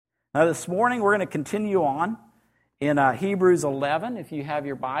Now this morning we're going to continue on in Hebrews 11. If you have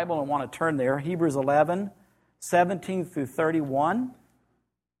your Bible and want to turn there, Hebrews 11, 17 through 31.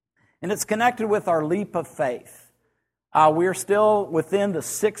 And it's connected with our leap of faith. We're still within the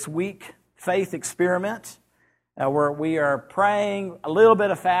 6-week faith experiment where we are praying, a little bit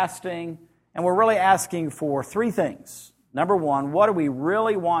of fasting, and we're really asking for 3 things. Number 1, what do we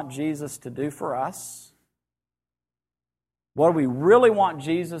really want Jesus to do for us? What do we really want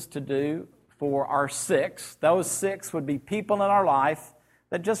Jesus to do for our 6? Those 6 would be people in our life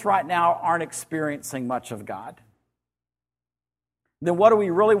that just right now aren't experiencing much of God. Then what do we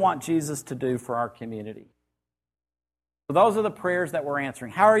really want Jesus to do for our community? So those are the prayers that we're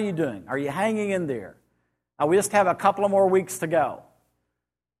answering. How are you doing? Are you hanging in there? We just have a couple of more weeks to go.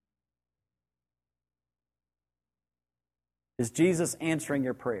 Is Jesus answering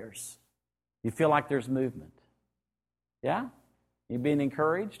your prayers? You feel like there's movement? Yeah? You being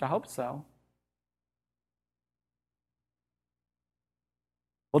encouraged? I hope so.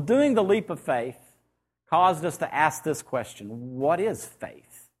 Well, doing the leap of faith caused us to ask this question: what is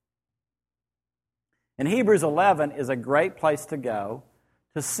faith? And Hebrews 11 is a great place to go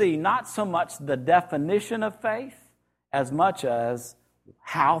to see not so much the definition of faith as much as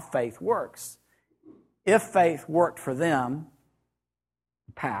how faith works. If faith worked for them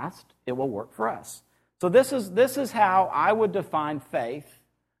past, it will work for us. So this is how I would define faith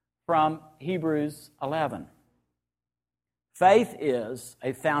from Hebrews 11. Faith is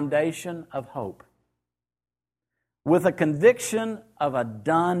a foundation of hope with a conviction of a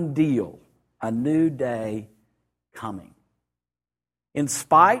done deal, a new day coming. In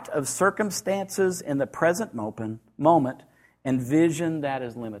spite of circumstances in the present moment and vision that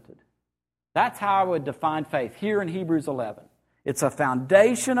is limited. That's how I would define faith here in Hebrews 11. It's a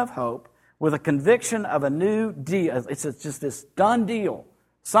foundation of hope with a conviction of a new deal. It's just this done deal.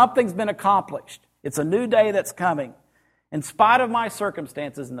 Something's been accomplished. It's a new day that's coming. In spite of my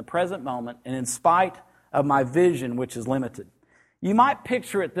circumstances in the present moment and in spite of my vision, which is limited. You might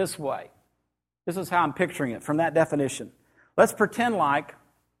picture it this way. This is how I'm picturing it from that definition. Let's pretend like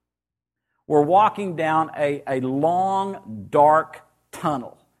we're walking down a long, dark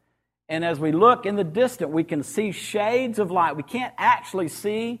tunnel. And as we look in the distance, we can see shades of light. We can't actually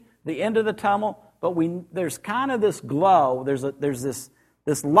see the end of the tunnel, but there's kind of this glow. There's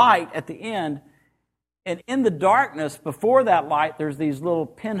this light at the end. And in the darkness, before that light, there's these little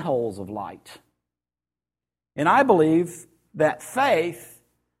pinholes of light. And I believe that faith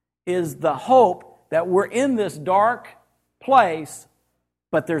is the hope that we're in this dark place,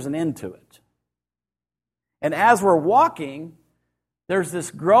 but there's an end to it. And as we're walking, there's this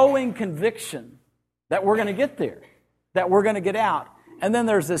growing conviction that we're going to get there, that we're going to get out. And then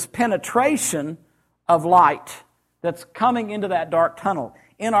there's this penetration of light that's coming into that dark tunnel.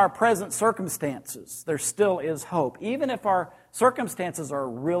 In our present circumstances, there still is hope, even if our circumstances are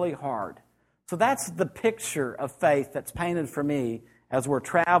really hard. So that's the picture of faith that's painted for me as we're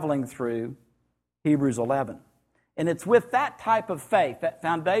traveling through Hebrews 11. And it's with that type of faith, that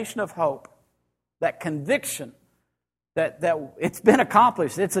foundation of hope, that conviction that it's been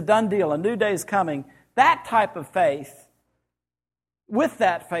accomplished, it's a done deal, a new day is coming, that type of faith, with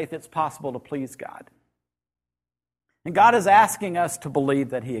that faith, it's possible to please God. And God is asking us to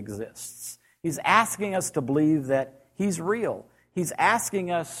believe that He exists. He's asking us to believe that He's real. He's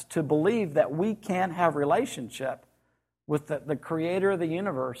asking us to believe that we can have relationship with the Creator of the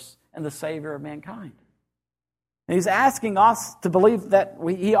universe and the Savior of mankind. And He's asking us to believe that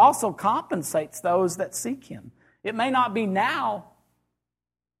He also compensates those that seek Him. It may not be now,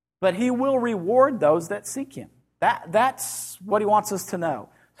 but He will reward those that seek Him. That's what He wants us to know.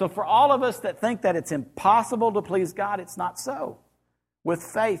 So for all of us that think that it's impossible to please God, it's not so. With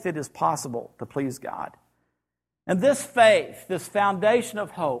faith, it is possible to please God. And this faith, this foundation of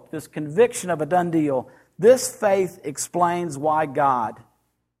hope, this conviction of a done deal, this faith explains why God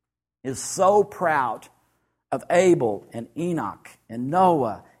is so proud of Abel and Enoch and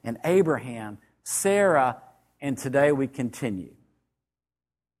Noah and Abraham, Sarah, and today we continue.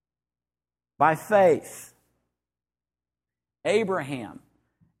 By faith, Abraham,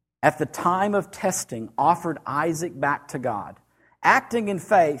 at the time of testing, offered Isaac back to God. Acting in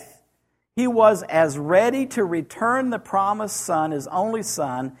faith, he was as ready to return the promised son, his only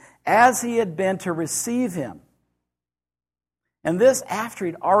son, as he had been to receive him. And this after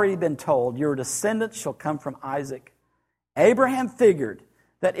he'd already been told, your descendants shall come from Isaac. Abraham figured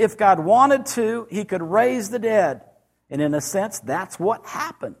that if God wanted to, He could raise the dead. And in a sense, that's what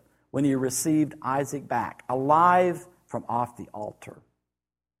happened when he received Isaac back, alive from off the altar.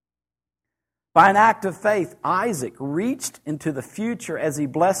 By an act of faith, Isaac reached into the future as he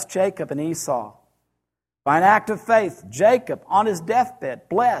blessed Jacob and Esau. By an act of faith, Jacob, on his deathbed,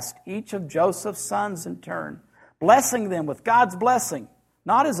 blessed each of Joseph's sons in turn, blessing them with God's blessing,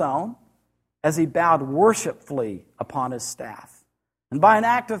 not his own, as he bowed worshipfully upon his staff. And by an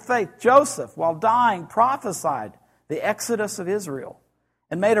act of faith, Joseph, while dying, prophesied the exodus of Israel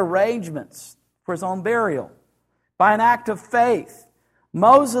and made arrangements for his own burial. By an act of faith,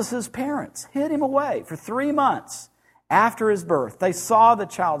 Moses' parents hid him away for 3 months after his birth. They saw the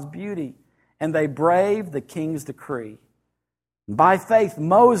child's beauty, and they braved the king's decree. By faith,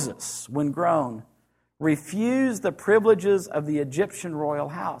 Moses, when grown, refused the privileges of the Egyptian royal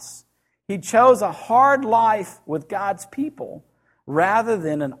house. He chose a hard life with God's people rather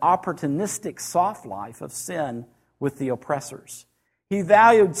than an opportunistic soft life of sin with the oppressors. He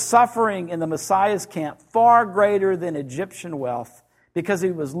valued suffering in the Messiah's camp far greater than Egyptian wealth because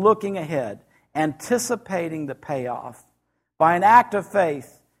he was looking ahead, anticipating the payoff. By an act of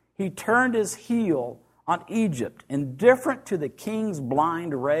faith, he turned his heel on Egypt, indifferent to the king's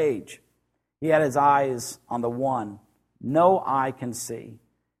blind rage. He had his eyes on the one no eye can see,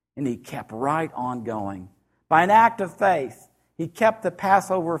 and he kept right on going. By an act of faith, he kept the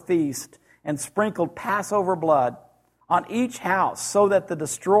Passover feast and sprinkled Passover blood on each house so that the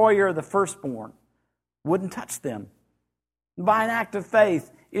destroyer of the firstborn wouldn't touch them. By an act of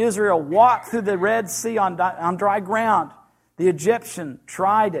faith, Israel walked through the Red Sea on dry ground. The Egyptian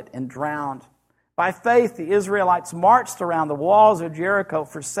tried it and drowned. By faith, the Israelites marched around the walls of Jericho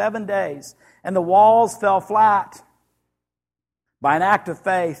for 7 days, and the walls fell flat. By an act of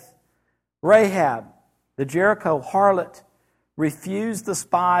faith, Rahab, the Jericho harlot, refused the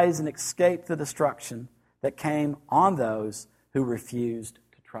spies and escaped the destruction that came on those who refused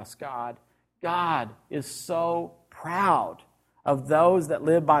to trust God. God is so proud of those that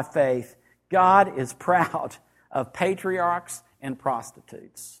live by faith. God is proud of patriarchs and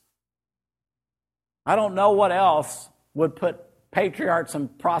prostitutes. I don't know what else would put patriarchs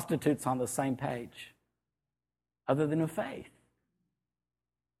and prostitutes on the same page other than faith.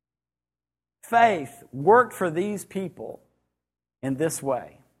 Faith worked for these people in this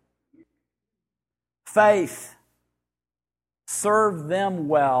way. Faith served them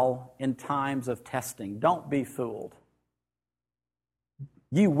well in times of testing. Don't be fooled.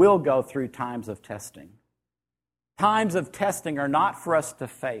 You will go through times of testing. Times of testing are not for us to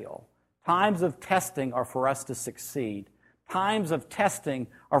fail. Times of testing are for us to succeed. Times of testing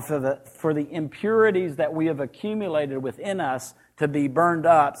are for the impurities that we have accumulated within us to be burned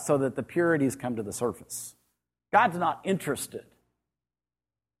up so that the purities come to the surface. God's not interested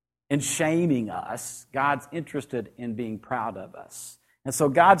in shaming us. God's interested in being proud of us. And so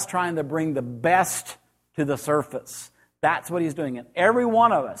God's trying to bring the best to the surface. That's what He's doing. And every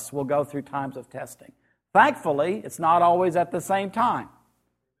one of us will go through times of testing. Thankfully, it's not always at the same time.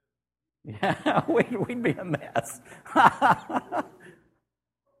 Yeah, we'd be a mess.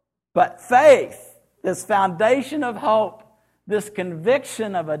 But faith, this foundation of hope, this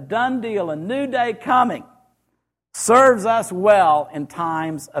conviction of a done deal, a new day coming, serves us well in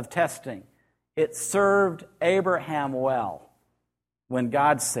times of testing. It served Abraham well when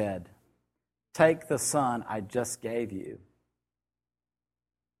God said, "Take the son I just gave you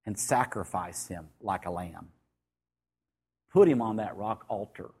and sacrifice him like a lamb. Put him on that rock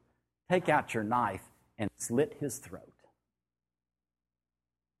altar. Take out your knife and slit his throat."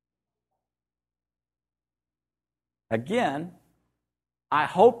 Again, I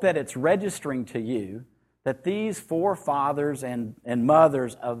hope that it's registering to you that these forefathers and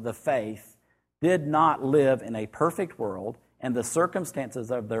mothers of the faith did not live in a perfect world, and the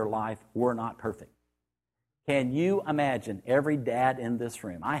circumstances of their life were not perfect. Can you imagine every dad in this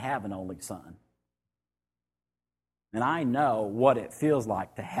room? I have an only son. And I know what it feels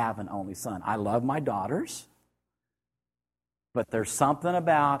like to have an only son. I love my daughters, but there's something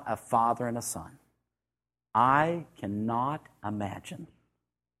about a father and a son. I cannot imagine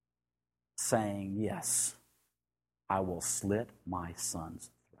saying, "Yes, I will slit my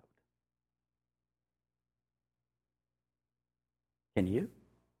son's throat." Can you?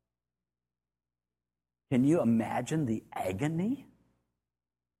 Can you imagine the agony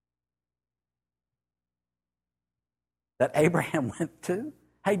that Abraham went to?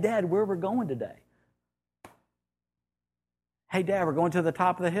 "Hey, Dad, where we're going today?" "Hey, Dad, we're going to the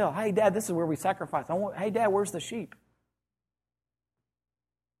top of the hill." "Hey, Dad, this is where we sacrifice." "Hey, Dad, where's the sheep?"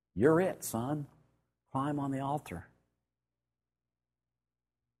 "You're it, son. Climb on the altar."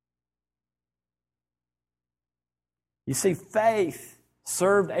 You see, faith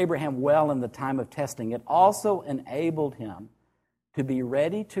served Abraham well in the time of testing. It also enabled him to be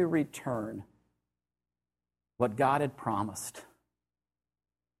ready to return what God had promised.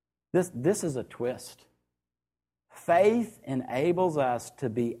 This is a twist. Faith enables us to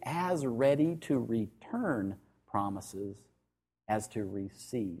be as ready to return promises as to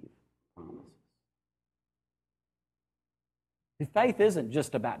receive promises. See, faith isn't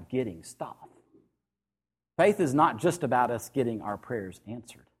just about getting stuff. Faith is not just about us getting our prayers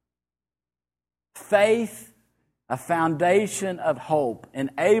answered. Faith, a foundation of hope,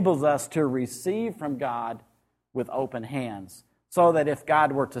 enables us to receive from God with open hands, so that if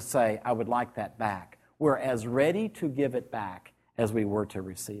God were to say, I would like that back, we're as ready to give it back as we were to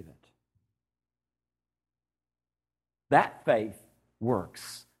receive it. That faith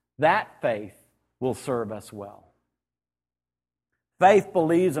works. That faith will serve us well. Faith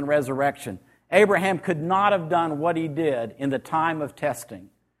believes in resurrection. Abraham could not have done what he did in the time of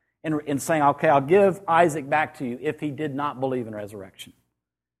testing in saying, okay, I'll give Isaac back to you, if he did not believe in resurrection.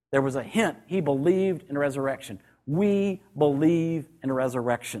 There was a hint. He believed in resurrection. We believe in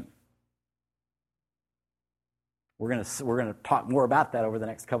resurrection. We're going to talk more about that over the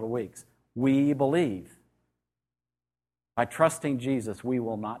next couple of weeks. We believe. By trusting Jesus, we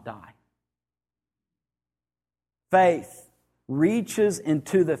will not die. Faith reaches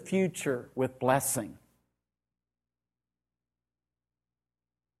into the future with blessing.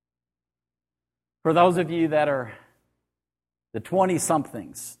 For those of you that are the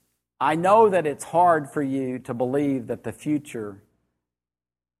 20-somethings, I know that it's hard for you to believe that the future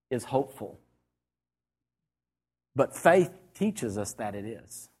is hopeful. But faith teaches us that it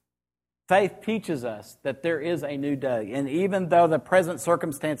is. Faith teaches us that there is a new day. And even though the present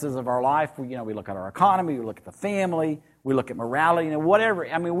circumstances of our life, we look at our economy, we look at the family, we look at morality, whatever.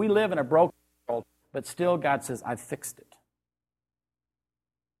 I mean, we live in a broken world, but still God says, I've fixed it.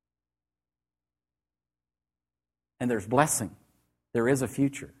 And there's blessing. There is a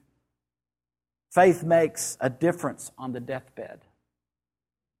future. Faith makes a difference on the deathbed.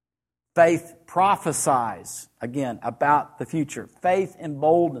 Faith prophesies, again, about the future. Faith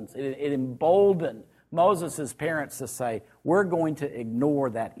emboldens. It emboldened Moses' parents to say, we're going to ignore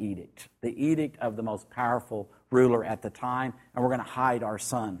that edict, the edict of the most powerful ruler at the time, and we're going to hide our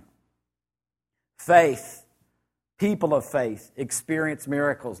son. Faith, people of faith, experience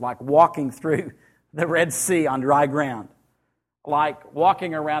miracles like walking through the Red Sea on dry ground. Like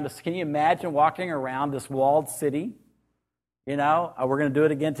walking around this, can you imagine walking around this walled city? We're going to do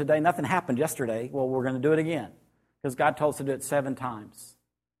it again today. Nothing happened yesterday. Well, we're going to do it again because God told us to do it 7 times.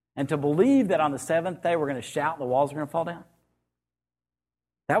 And to believe that on the 7th day we're going to shout and the walls are going to fall down.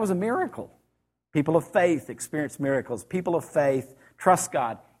 That was a miracle. People of faith experience miracles. People of faith trust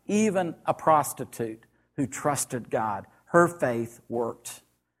God. Even a prostitute who trusted God, her faith worked.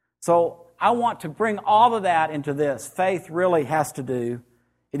 So I want to bring all of that into this. Faith really has to do,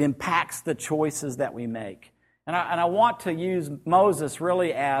 it impacts the choices that we make. And I want to use Moses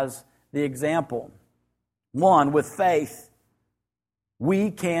really as the example. One, with faith,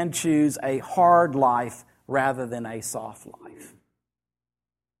 we can choose a hard life rather than a soft life.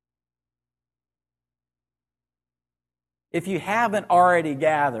 If you haven't already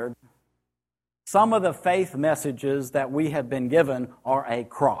gathered, some of the faith messages that we have been given are a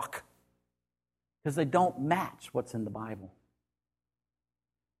crock because they don't match what's in the Bible.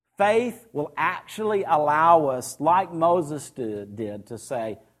 Faith will actually allow us, like Moses did, to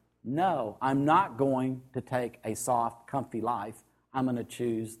say, no, I'm not going to take a soft, comfy life. I'm going to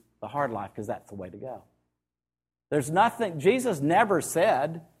choose the hard life because that's the way to go. There's nothing, Jesus never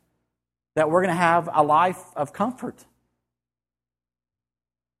said that we're going to have a life of comfort.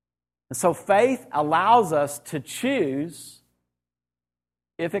 And so faith allows us to choose,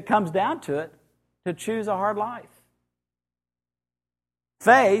 if it comes down to it, to choose a hard life.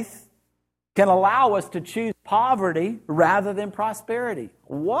 Faith can allow us to choose poverty rather than prosperity.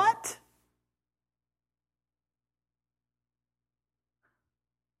 What?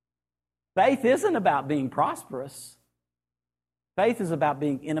 Faith isn't about being prosperous. Faith is about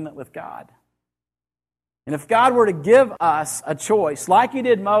being intimate with God. And if God were to give us a choice, like He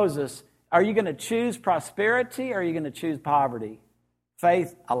did Moses, are you going to choose prosperity or are you going to choose poverty?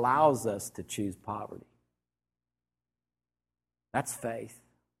 Faith allows us to choose poverty. That's faith.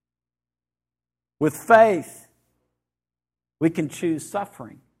 With faith, we can choose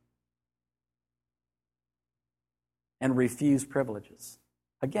suffering and refuse privileges.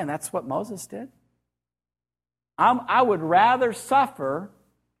 Again, that's what Moses did. I would rather suffer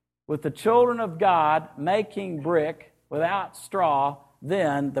with the children of God making brick without straw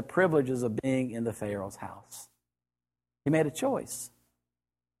than the privileges of being in the Pharaoh's house. He made a choice.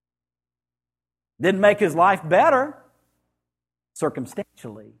 Didn't make his life better,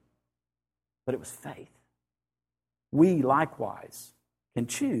 circumstantially, but it was faith. we likewise can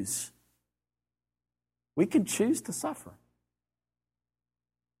choose. We can choose to suffer.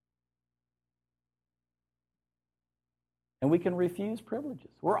 And we can refuse privileges.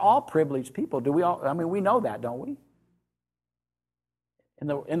 We're all privileged people. Do we all? I mean, we know that, don't we? In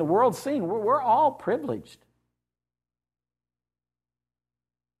the world scene, we're all privileged.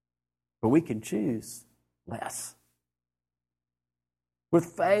 But we can choose less. With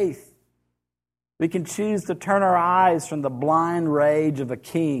faith, we can choose to turn our eyes from the blind rage of a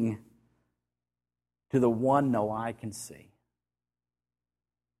king to the one no eye can see.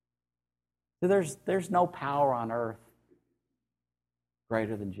 So there's no power on earth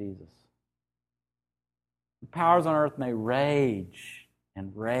greater than Jesus. The powers on earth may rage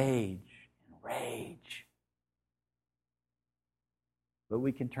and rage and rage, but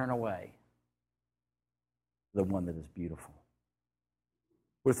we can turn away the one that is beautiful.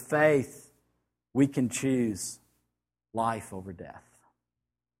 With faith, we can choose life over death.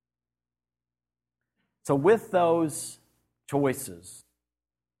 So with those choices,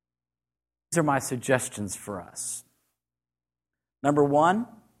 these are my suggestions for us. Number one,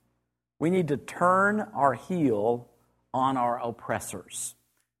 we need to turn our heel on our oppressors.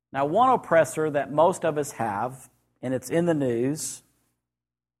 Now, one oppressor that most of us have, and it's in the news,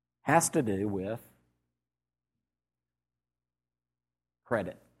 has to do with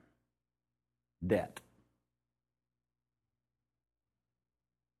credit, debt.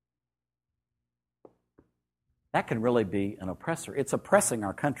 That can really be an oppressor. It's oppressing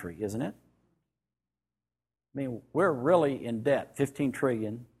our country, isn't it? I mean, we're really in debt, 15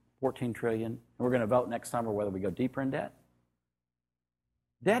 trillion, 14 trillion, and we're going to vote next summer whether we go deeper in debt.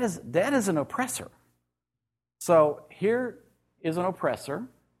 Debt is an oppressor. So here is an oppressor,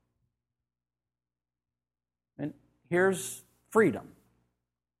 and here's freedom,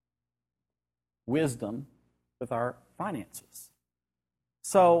 wisdom with our finances.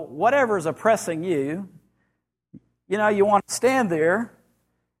 So whatever is oppressing you, you want to stand there,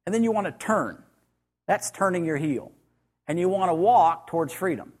 and then you want to turn. That's turning your heel. And you want to walk towards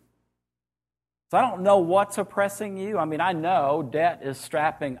freedom. So I don't know what's oppressing you. I mean, I know debt is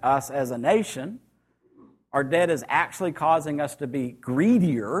strapping us as a nation. Our debt is actually causing us to be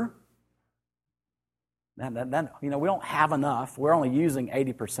greedier. We don't have enough. We're only using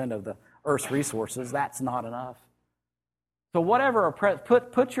 80% of the earth's resources. That's not enough. So whatever,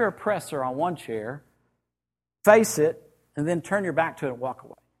 put your oppressor on one chair, face it, and then turn your back to it and walk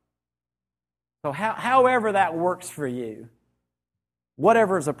away. So however that works for you,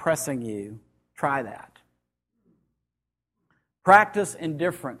 whatever is oppressing you, try that. Practice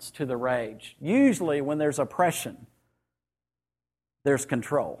indifference to the rage. Usually when there's oppression, there's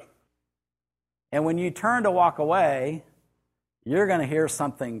control. And when you turn to walk away, you're going to hear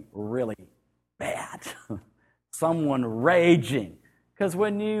something really bad. Someone raging. Because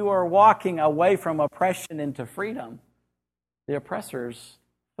when you are walking away from oppression into freedom, the oppressor's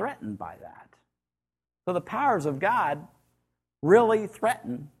threatened by that. So the powers of God really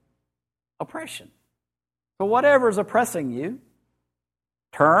threaten oppression. So whatever is oppressing you,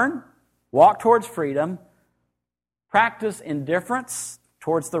 turn, walk towards freedom, practice indifference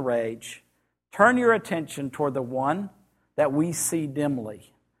towards the rage, turn your attention toward the one that we see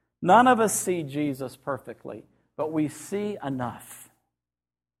dimly. None of us see Jesus perfectly, but we see enough.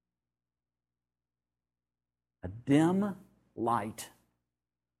 A dim light,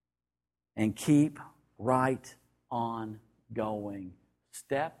 and keep right on going,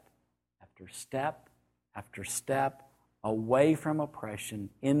 step after step after step, away from oppression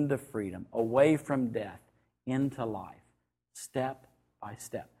into freedom, away from death into life, step by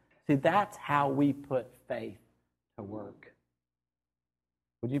step. See, that's how we put faith to work.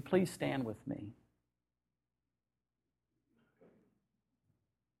 Would you please stand with me?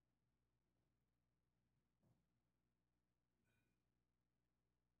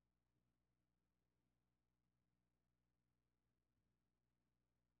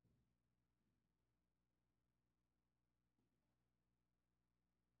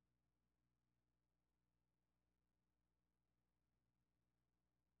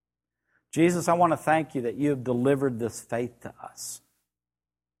 Jesus, I want to thank you that you have delivered this faith to us.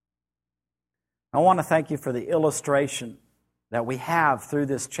 I want to thank you for the illustration that we have through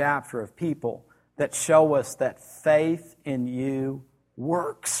this chapter of people that show us that faith in you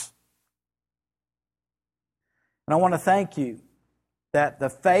works. And I want to thank you that the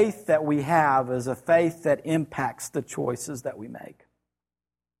faith that we have is a faith that impacts the choices that we make.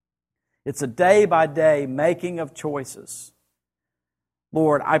 It's a day-by-day making of choices.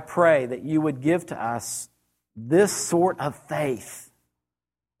 Lord, I pray that you would give to us this sort of faith,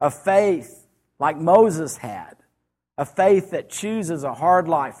 a faith like Moses had, A faith that chooses a hard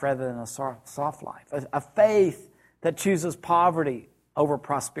life rather than a soft life. A faith that chooses poverty over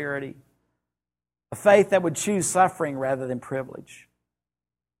prosperity. A faith that would choose suffering rather than privilege.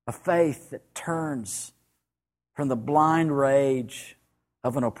 A faith that turns from the blind rage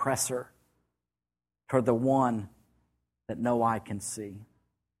of an oppressor toward the one that no eye can see.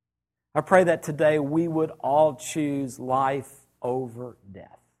 I pray that today we would all choose life over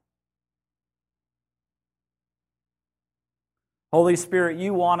death. Holy Spirit,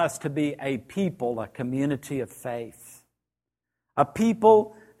 you want us to be a people, a community of faith. A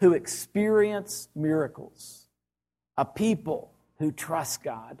people who experience miracles. A people who trust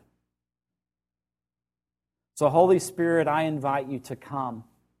God. So, Holy Spirit, I invite you to come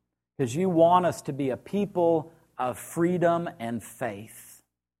because you want us to be a people of freedom and faith.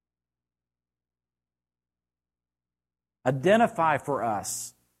 Identify for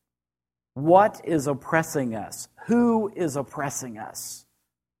us what is oppressing us, who is oppressing us,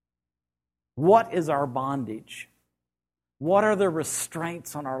 what is our bondage, what are the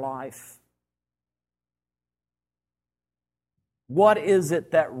restraints on our life, what is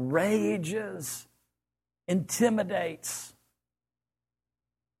it that rages, intimidates,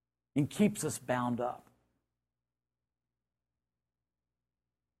 and keeps us bound up.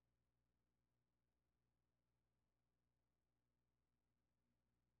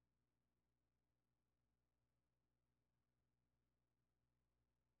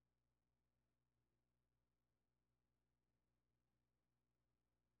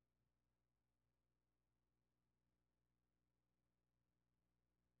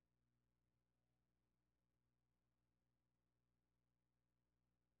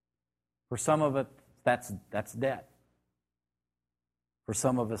 For some of it, that's debt. For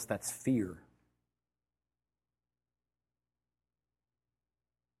some of us, that's fear.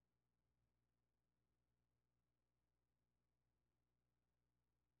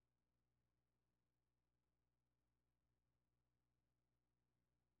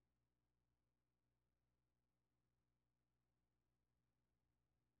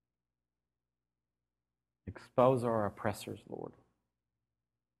 Expose our oppressors, Lord.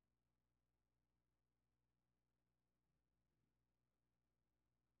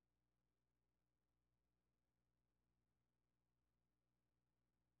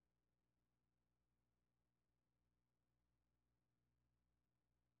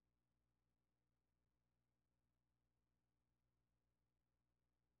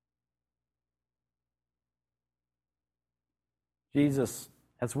 Jesus,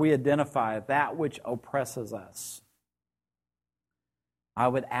 as we identify that which oppresses us, I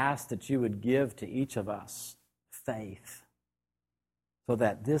would ask that you would give to each of us faith so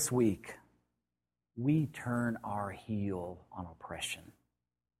that this week we turn our heel on oppression.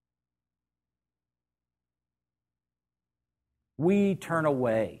 We turn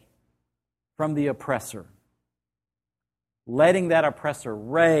away from the oppressor, letting that oppressor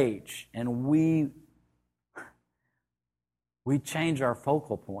rage, and we change our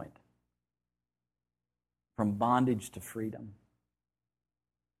focal point from bondage to freedom,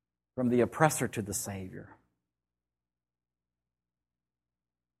 from the oppressor to the Savior.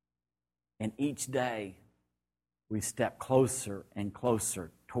 And each day, we step closer and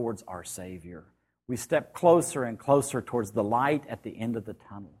closer towards our Savior. We step closer and closer towards the light at the end of the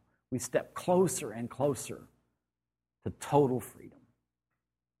tunnel. We step closer and closer to total freedom.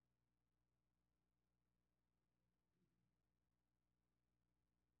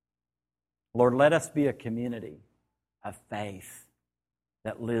 Lord, let us be a community of faith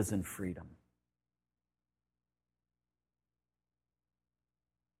that lives in freedom.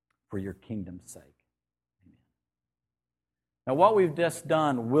 For your kingdom's sake. Amen. Now, what we've just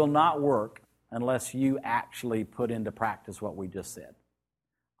done will not work unless you actually put into practice what we just said.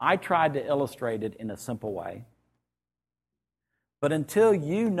 I tried to illustrate it in a simple way. But until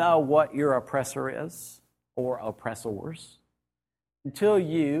you know what your oppressor is, or oppressors, until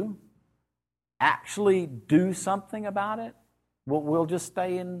you actually do something about it, we'll just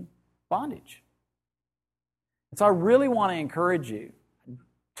stay in bondage. And so I really want to encourage you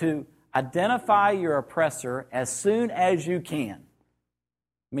to identify your oppressor as soon as you can.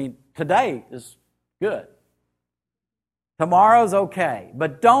 I mean, today is good. Tomorrow's okay,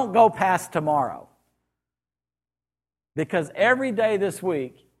 but don't go past tomorrow. Because every day this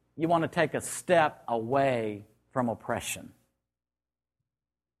week, you want to take a step away from oppression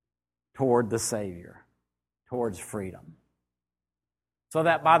toward the Savior, towards freedom. So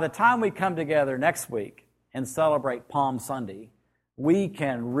that by the time we come together next week and celebrate Palm Sunday, we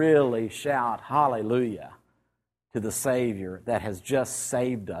can really shout hallelujah to the Savior that has just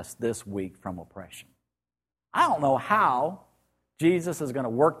saved us this week from oppression. I don't know how Jesus is going to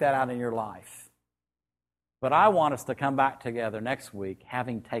work that out in your life. But I want us to come back together next week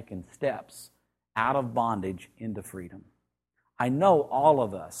having taken steps out of bondage into freedom. I know all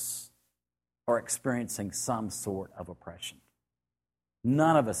of us are experiencing some sort of oppression.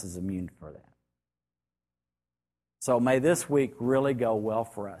 None of us is immune for that. So may this week really go well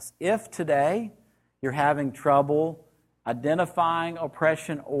for us. If today you're having trouble identifying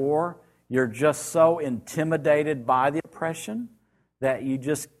oppression, or you're just so intimidated by the oppression that you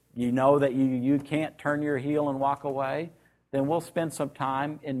know that you can't turn your heel and walk away, then we'll spend some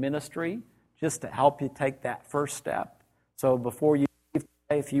time in ministry just to help you take that first step. So before you leave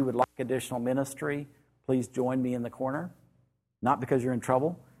today, if you would like additional ministry, please join me in the corner. Not because you're in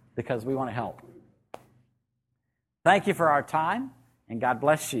trouble, because we want to help. Thank you for our time, and God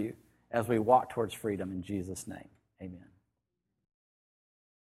bless you as we walk towards freedom in Jesus' name. Amen.